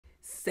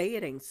Say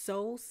it ain't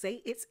so.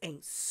 Say it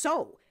ain't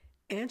so.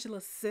 Angela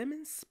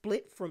Simmons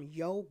split from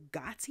Yo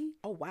Gotti.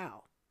 Oh,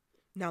 wow.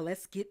 Now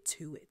let's get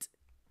to it.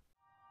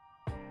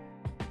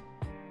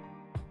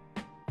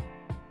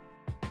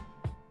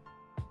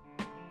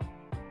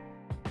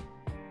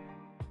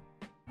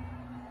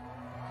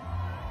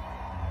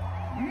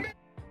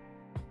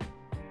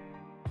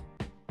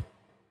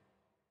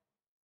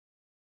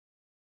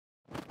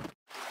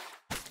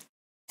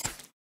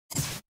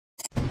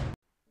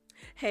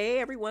 Hey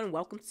everyone,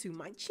 welcome to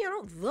my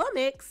channel, The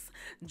Mix.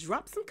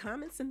 Drop some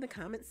comments in the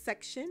comment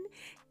section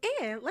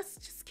and let's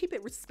just keep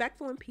it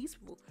respectful and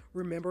peaceful,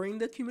 remembering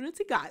the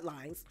community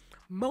guidelines.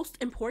 Most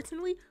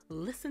importantly,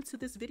 listen to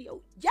this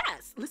video.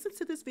 Yes, listen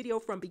to this video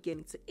from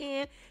beginning to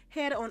end.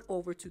 Head on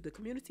over to the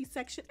community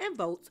section and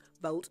vote.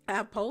 I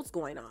have polls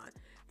going on.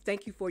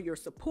 Thank you for your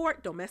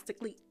support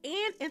domestically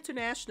and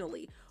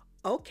internationally.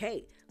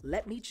 Okay,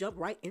 let me jump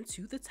right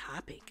into the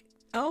topic.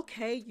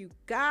 Okay, you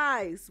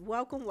guys,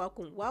 welcome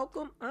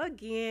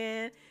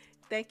again.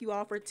 Thank you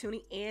all for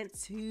tuning in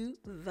to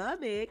The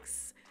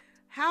Mix.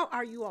 How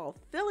are you all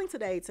feeling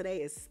today?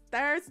 Today is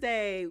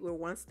Thursday. We're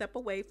one step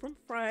away from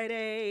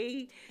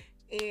Friday,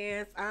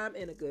 and I'm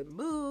in a good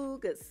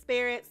mood, good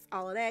spirits,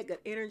 all of that, good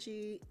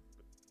energy.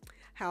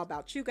 How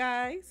about you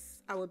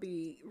guys? I would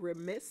be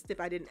remiss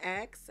if I didn't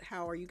ask,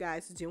 how are you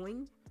guys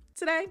doing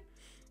today?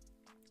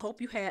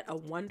 Hope you had a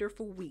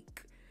wonderful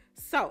week.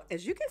 So,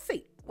 as you can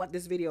see, what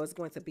this video is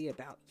going to be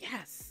about.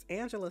 Yes,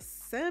 Angela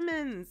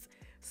Simmons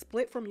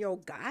split from Yo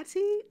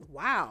Gotti.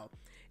 Wow.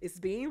 It's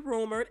being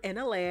rumored and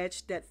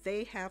alleged that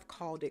they have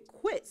called it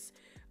quits.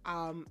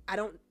 I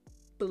don't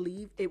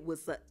believe it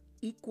was an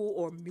equal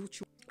or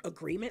mutual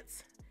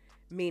agreement,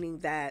 meaning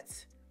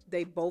that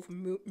they both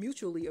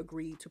mutually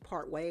agreed to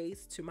part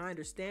ways, to my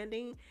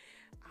understanding.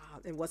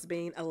 And what's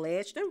being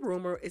alleged and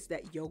rumored is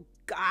that Yo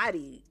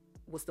Gotti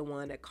was the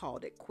one that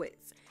called it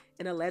quits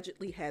and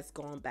allegedly has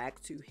gone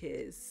back to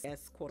his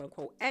quote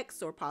unquote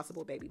ex or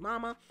possible baby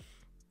mama.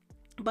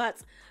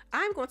 But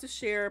I'm going to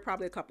share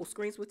probably a couple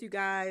screens with you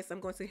guys. I'm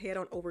going to head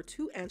on over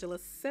to Angela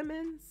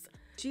Simmons'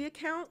 IG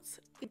account.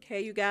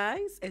 Okay, you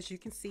guys, as you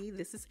can see,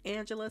 this is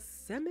Angela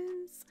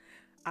Simmons'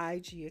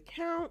 IG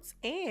account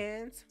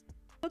and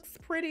looks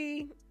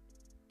pretty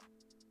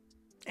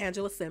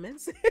Angela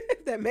Simmons,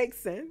 if that makes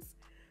sense.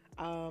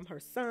 Her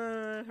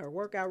son, her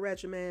workout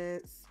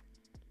regimens,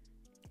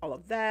 all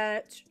of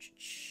that.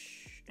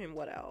 And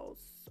what else?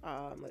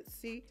 Let's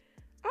see.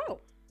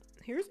 Oh,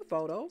 here's a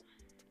photo.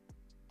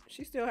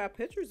 She still have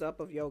pictures up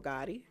of Yo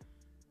Gotti.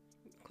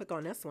 Click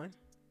on this one.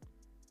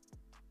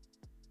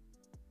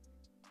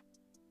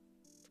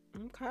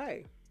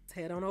 Okay. Let's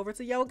head on over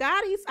to Yo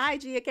Gotti's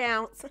IG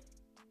account.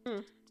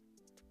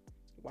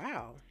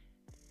 Wow.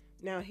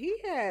 Now, he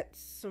had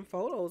some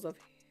photos of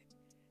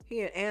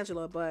he and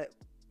Angela, but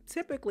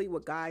typically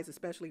with guys,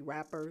 especially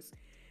rappers,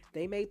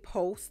 they may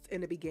post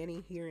in the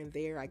beginning here and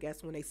there, I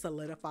guess, when they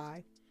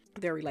solidify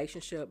their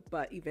relationship,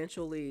 but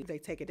eventually they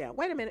take it down.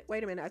 Wait a minute.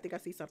 I think I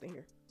see something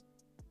here.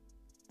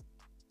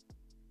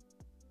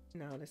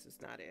 No, this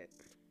is not it.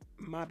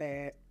 My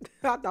bad.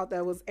 I thought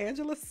that was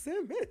Angela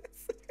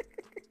Simmons.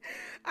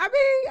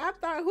 I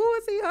thought, who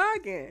is he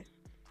hugging?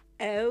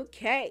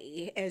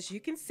 Okay, as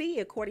you can see,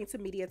 according to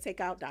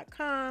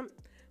MediaTakeout.com, I'm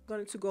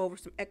going to go over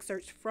some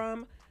excerpts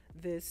from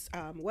this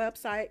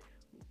website.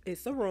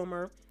 It's a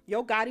rumor.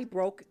 Yo Gotti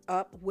broke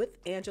up with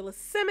Angela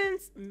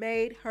Simmons,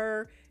 made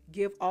her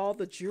give all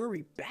the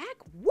jewelry back.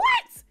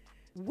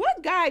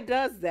 What guy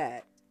does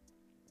that?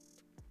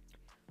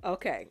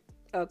 Okay,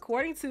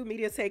 according to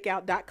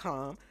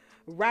MediaTakeout.com,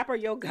 rapper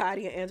Yo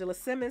Gotti and Angela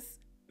Simmons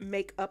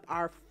make up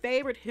our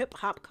favorite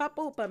hip-hop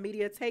couple, but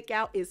Media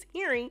Takeout is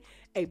hearing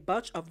a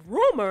bunch of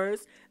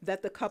rumors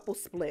that the couple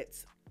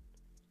splits.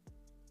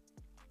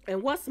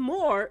 And what's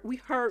more, we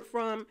heard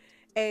from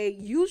a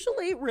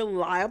usually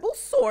reliable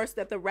source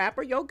that the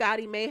rapper Yo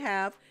Gotti may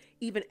have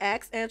even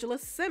asked Angela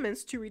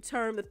Simmons to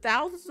return the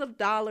thousands of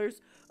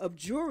dollars of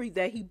jewelry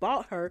that he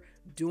bought her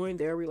during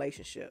their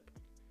relationship.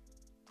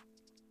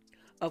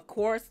 Of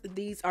course,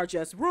 these are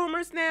just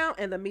rumors now,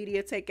 and the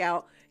Media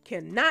Takeout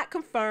cannot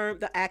confirm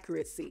the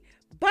accuracy.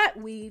 But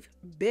we've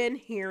been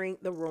hearing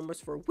the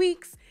rumors for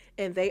weeks,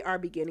 and they are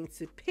beginning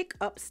to pick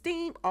up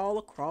steam all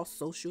across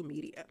social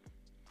media.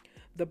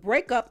 The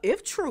breakup,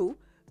 if true,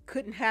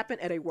 couldn't happen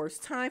at a worse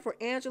time for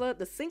Angela.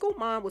 The single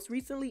mom was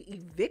recently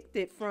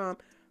evicted from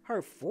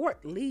her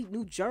Fort Lee,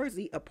 New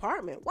Jersey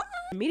apartment. What?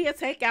 Media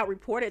Takeout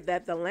reported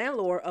that the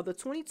landlord of the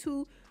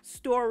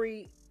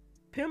 22-story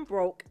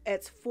Pembroke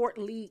at Fort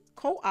Lee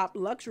Co-op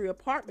luxury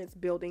apartments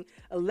building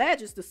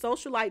alleges the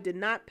socialite did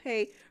not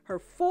pay her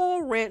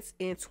full rents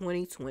in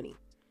 2020.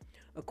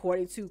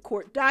 According to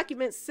court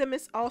documents,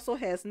 Simmons also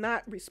has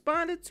not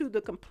responded to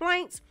the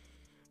complaints,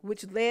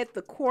 which led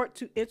the court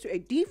to enter a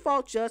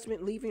default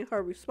judgment, leaving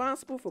her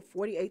responsible for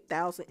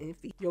 $48,000 in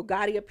fees. Yo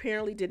Gotti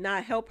apparently did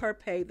not help her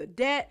pay the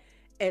debt,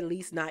 at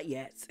least not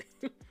yet.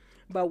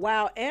 But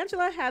while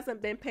Angela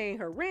hasn't been paying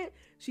her rent,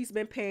 she's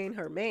been paying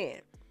her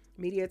man.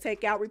 Media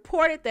Takeout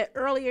reported that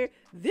earlier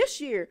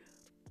this year,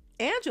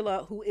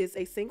 Angela, who is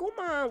a single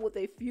mom with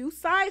a few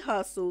side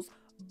hustles,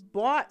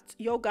 bought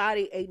Yo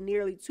Gotti a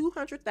nearly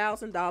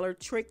 $200,000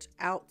 tricked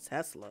out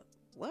Tesla.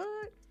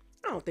 What?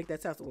 I don't think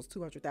that Tesla was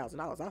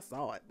 $200,000. I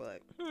saw it,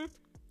 but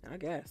I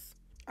guess.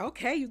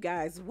 Okay, you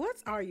guys, what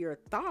are your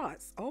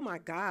thoughts? Oh my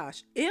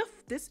gosh.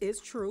 If this is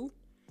true,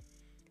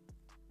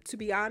 to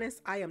be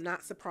honest, I am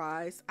not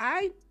surprised.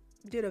 I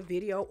did a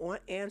video on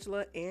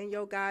Angela and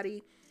Yo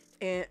Gotti,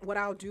 and what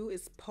I'll do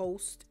is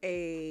post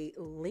a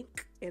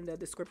link in the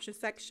description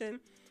section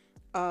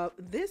of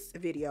this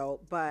video.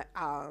 But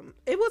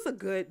it was a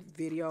good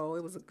video.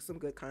 It was some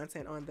good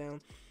content on them,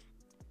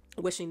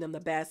 wishing them the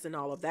best and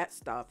all of that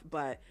stuff.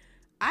 But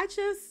I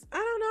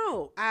don't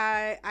know.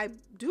 I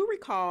do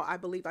recall, I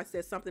believe I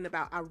said something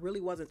about I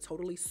really wasn't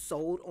totally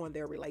sold on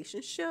their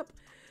relationship.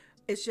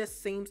 It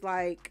just seems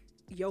like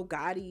Yo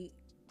Gotti,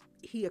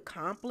 he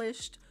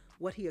accomplished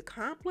what he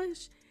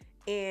accomplished.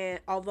 And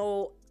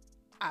although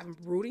I'm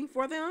rooting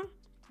for them,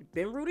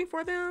 been rooting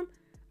for them,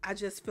 I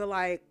just feel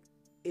like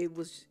it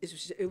was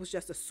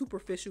just a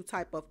superficial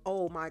type of,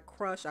 oh, my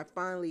crush. I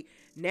finally,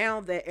 now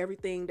that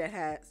everything that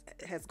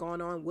has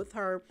gone on with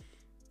her,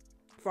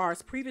 as far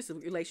as previous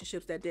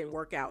relationships that didn't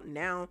work out,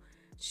 now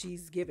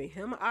she's giving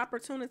him an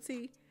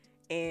opportunity,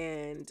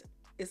 and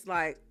it's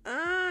like,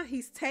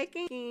 he's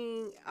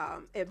taking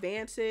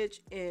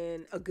advantage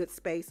in a good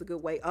space, a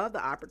good way of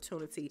the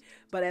opportunity.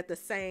 But at the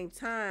same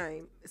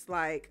time, it's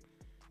like,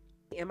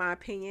 in my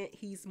opinion,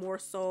 he's more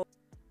so,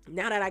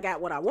 now that I got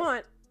what I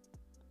want,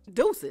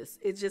 deuces.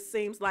 It just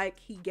seems like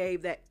he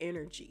gave that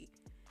energy,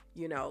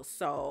 you know.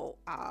 So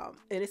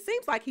and it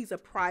seems like he's a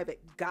private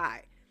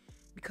guy,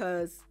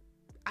 because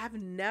I've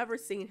never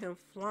seen him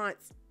flaunt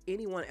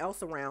anyone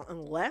else around,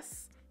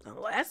 unless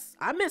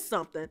I missed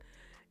something.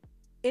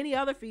 Any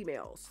other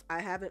females, I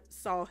haven't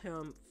saw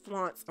him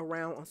flaunt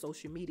around on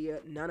social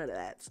media, none of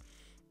that.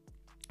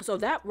 So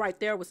that right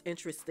there was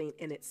interesting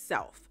in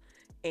itself.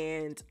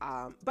 And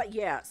but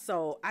yeah,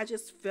 so I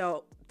just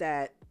felt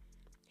that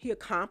he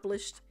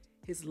accomplished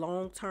his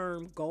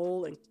long-term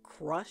goal and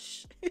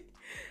crush,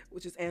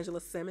 which is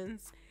Angela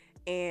Simmons,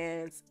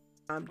 and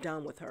I'm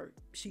done with her.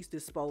 She's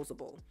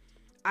disposable.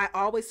 I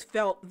always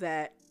felt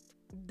that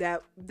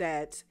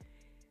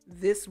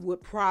this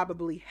would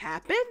probably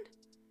happen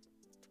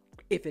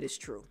if it is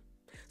true.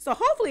 So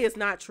hopefully it's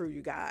not true,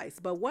 you guys.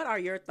 But what are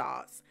your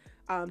thoughts?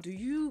 Do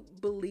you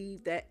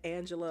believe that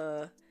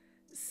Angela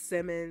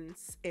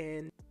Simmons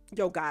and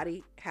Yo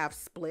Gotti have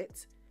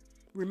split?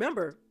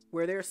 Remember,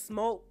 where there's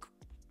smoke,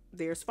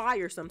 there's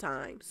fire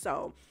sometimes.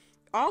 So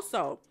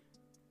also,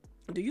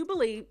 do you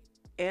believe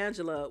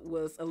Angela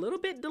was a little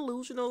bit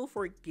delusional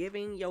for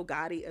giving Yo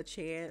Gotti a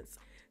chance?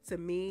 To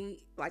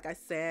me, like I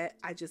said,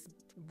 I just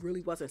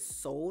really wasn't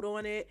sold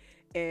on it.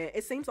 And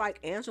it seems like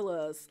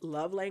Angela's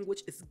love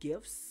language is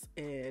gifts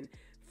and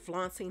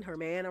flaunting her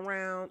man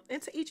around.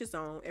 And to each his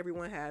own.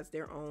 Everyone has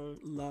their own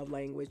love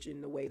language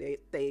in the way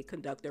they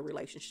conduct their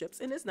relationships,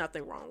 and there's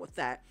nothing wrong with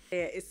that.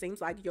 And it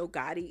seems like Yo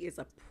Gotti is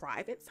a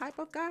private type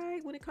of guy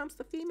when it comes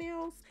to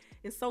females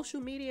in social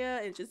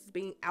media and just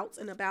being out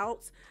and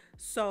about.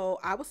 So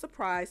I was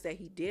surprised that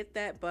he did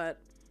that, but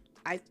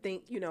I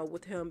think, you know,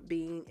 with him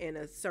being in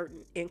a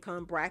certain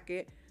income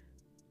bracket,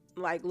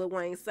 like Lil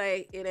Wayne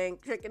say, it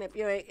ain't tricking if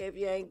you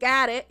ain't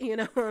got it, you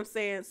know what I'm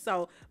saying?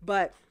 So,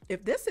 but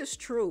if this is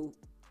true,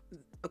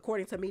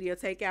 according to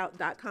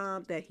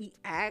MediaTakeout.com, that he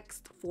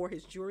asked for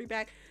his jewelry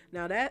back,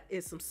 now that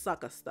is some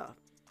sucker stuff.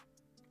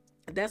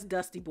 That's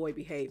dusty boy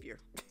behavior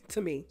to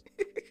me.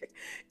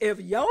 If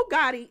Yo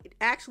Gotti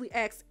actually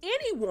asks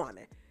any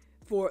woman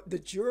for the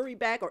jewelry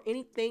back or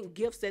anything,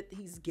 gifts that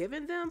he's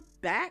given them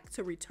back,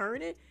 to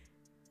return it,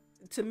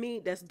 to me,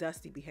 that's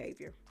dusty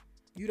behavior.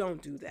 You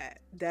don't do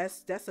that.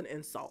 That's an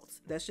insult.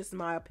 That's just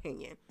my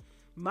opinion.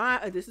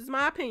 This is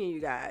my opinion,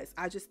 you guys.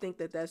 I just think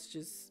that that's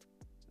just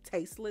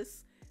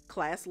tasteless,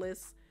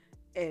 classless,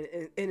 and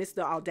it's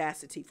the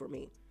audacity for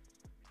me.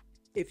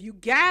 If you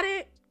got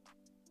it,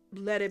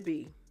 let it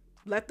be.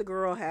 Let the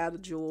girl have the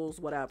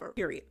jewels, whatever.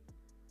 Period.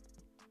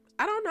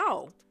 I don't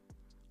know.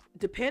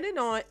 Depending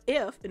on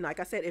if, and like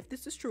I said, if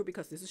this is true,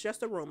 because this is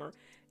just a rumor,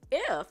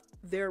 if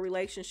their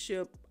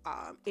relationship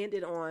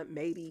ended on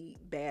maybe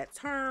bad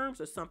terms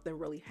or something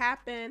really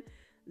happened,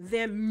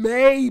 then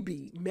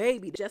maybe,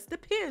 just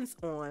depends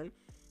on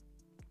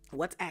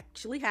what's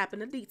actually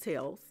happened, the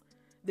details,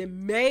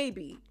 then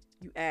maybe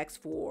you ask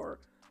for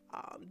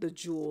the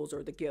jewels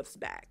or the gifts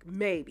back.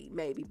 Maybe.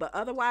 But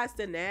otherwise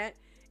than that,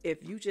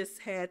 if you just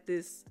had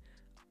this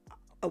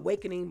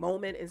awakening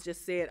moment and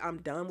just said, I'm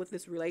done with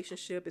this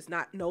relationship, it's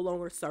no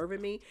longer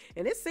serving me,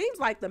 and it seems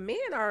like the men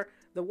are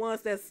the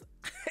ones that's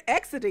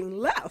exiting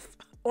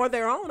left on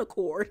their own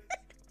accord.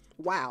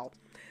 Wow.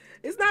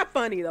 It's not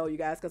funny though, you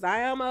guys, because I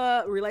am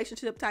a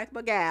relationship type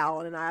of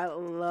gal, and I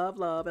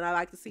love, and I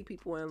like to see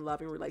people in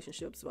loving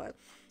relationships. But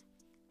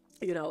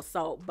you know,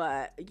 so,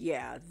 but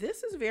yeah,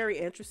 this is very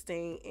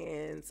interesting.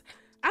 And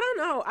I don't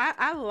know,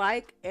 I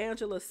like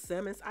Angela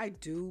Simmons, I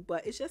do,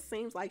 but it just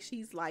seems like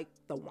she's like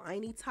the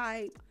whiny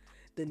type,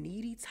 the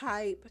needy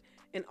type,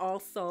 and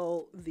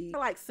also the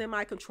like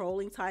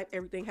semi-controlling type.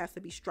 Everything has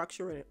to be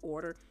structured and in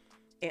order.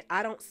 And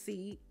I don't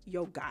see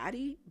Yo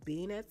Gotti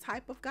being that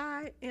type of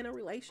guy in a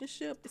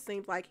relationship. It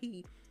seems like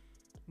he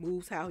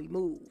moves how he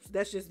moves.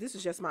 This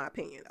is just my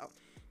opinion though.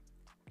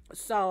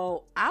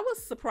 So I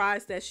was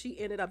surprised that she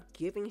ended up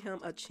giving him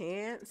a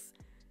chance.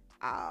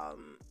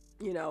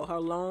 You know, her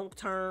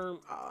long-term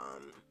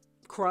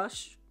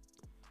crush,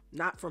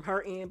 not from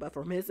her end, but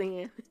from his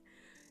end.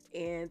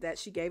 And that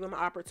she gave him an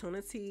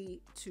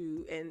opportunity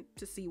to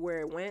see where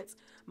it went.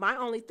 My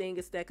only thing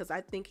is that, because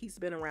I think he's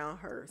been around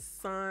her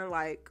son,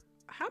 like,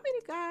 how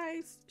many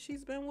guys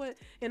she's been with?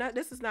 And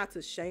this is not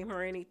to shame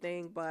her or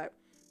anything, but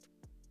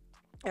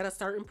at a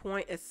certain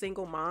point as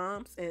single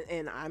moms,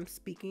 and I'm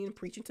speaking and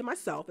preaching to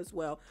myself as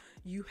well,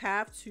 you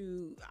have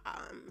to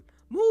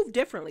move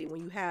differently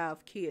when you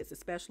have kids,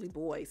 especially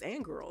boys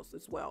and girls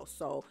as well.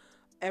 So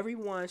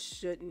everyone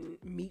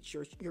shouldn't meet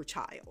your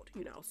child,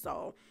 you know.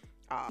 So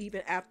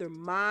even after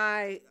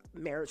my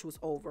marriage was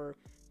over,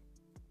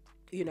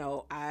 you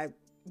know, I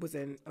was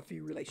in a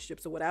few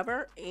relationships or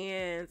whatever,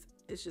 and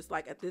it's just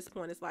like at this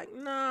point it's like,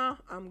 nah,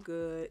 I'm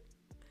good,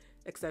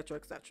 etc.,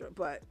 etc.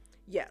 But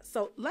yeah,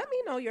 so let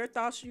me know your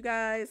thoughts, you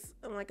guys.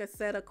 And like I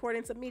said,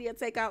 according to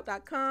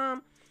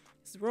MediaTakeout.com,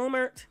 it's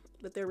rumored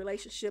that their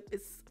relationship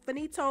is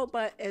finito,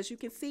 but as you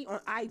can see on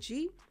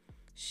IG,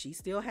 she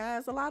still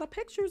has a lot of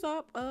pictures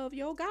up of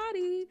Yo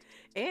Gotti,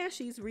 and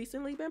she's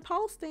recently been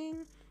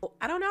posting.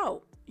 I don't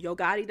know, Yo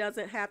Gotti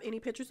doesn't have any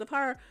pictures of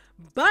her,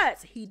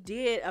 but he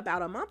did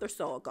about a month or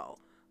so ago.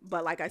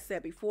 But like I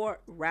said before,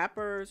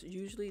 rappers,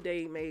 usually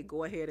they may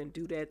go ahead and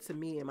do that, to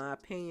me, in my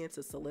opinion,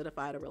 to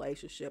solidify the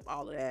relationship,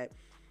 all of that,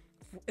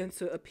 and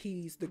to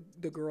appease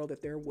the girl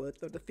that they're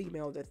with, or the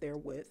female that they're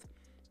with.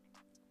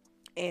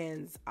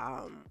 And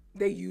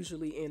they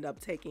usually end up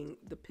taking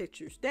the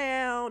pictures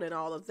down and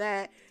all of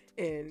that,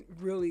 and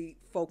really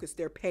focus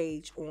their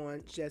page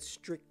on just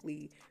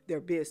strictly their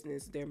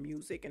business, their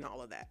music, and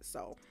all of that.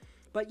 So,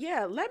 but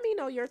yeah, let me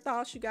know your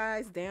thoughts, you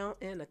guys, down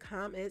in the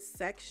comment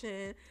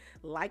section.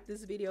 Like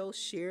this video,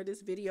 share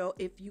this video.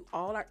 If you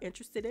all are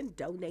interested in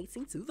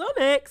donating to the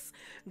mix,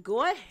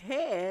 go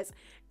ahead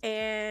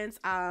and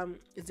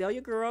Zelle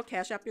your girl,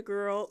 cash app your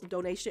girl.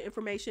 Donation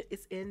information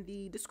is in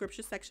the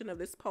description section of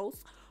this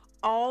post.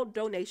 All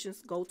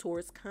donations go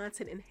towards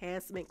content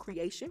enhancement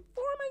creation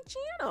for my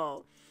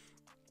channel.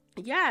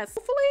 Yes,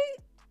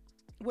 hopefully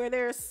where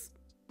there's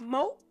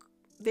smoke,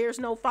 there's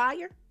no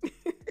fire.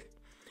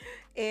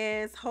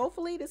 And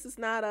hopefully this is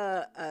not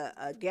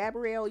a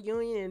Gabrielle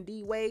Union and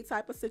D Wade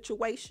type of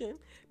situation,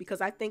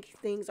 because I think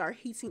things are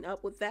heating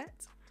up with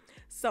that.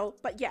 So,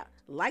 but yeah,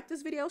 like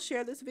this video,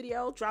 share this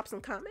video, drop some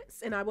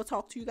comments, and I will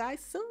talk to you guys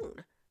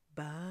soon.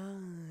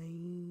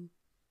 Bye.